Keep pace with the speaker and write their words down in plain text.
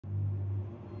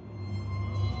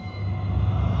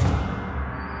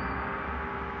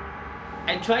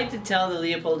I tried to tell the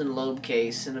Leopold and Loeb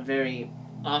case in a very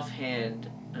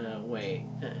offhand way.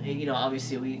 You know,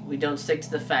 obviously we don't stick to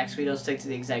the facts, we don't stick to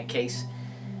the exact case,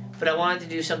 but I wanted to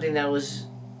do something that was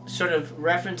sort of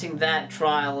referencing that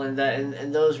trial and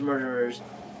those murderers.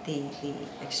 The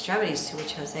extremities to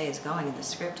which Jose is going in the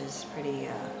script is pretty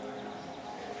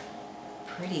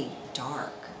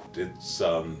dark. It's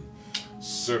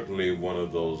certainly one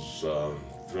of those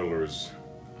thrillers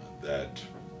that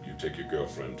you take your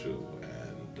girlfriend to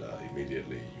and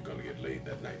immediately you're going to get laid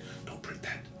that night. Don't print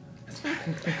that.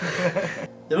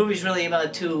 The movie's really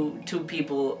about two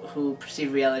people who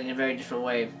perceive reality in a very different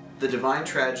way. The Divine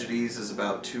Tragedies is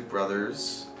about two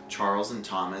brothers, Charles and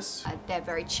Thomas. They're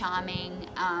very charming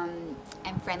and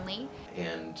friendly.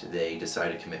 And they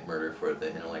decide to commit murder for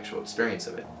the intellectual experience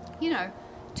of it. You know,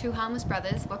 two harmless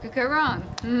brothers, what could go wrong?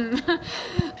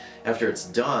 After it's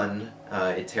done,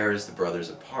 it tears the brothers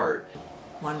apart.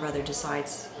 One brother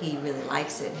decides he really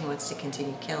likes it and he wants to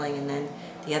continue killing, and then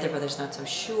the other brother's not so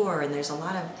sure, and there's a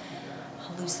lot of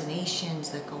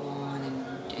hallucinations that go on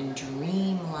and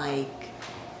dream-like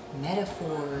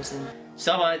metaphors. And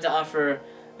So I wanted to offer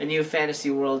a new fantasy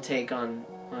world take on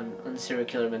serial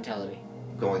killer mentality.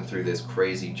 Going through this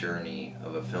crazy journey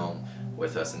of a film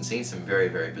with us and seeing some very,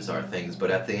 very bizarre things, but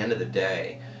at the end of the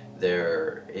day,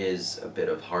 there is a bit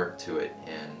of heart to it,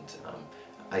 and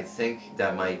I think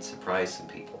that might surprise some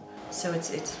people. so it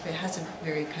has a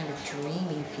very kind of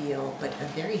dreamy feel, but a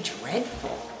very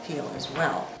dreadful feel as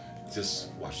well.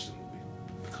 Just watch the movie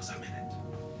because I'm in it.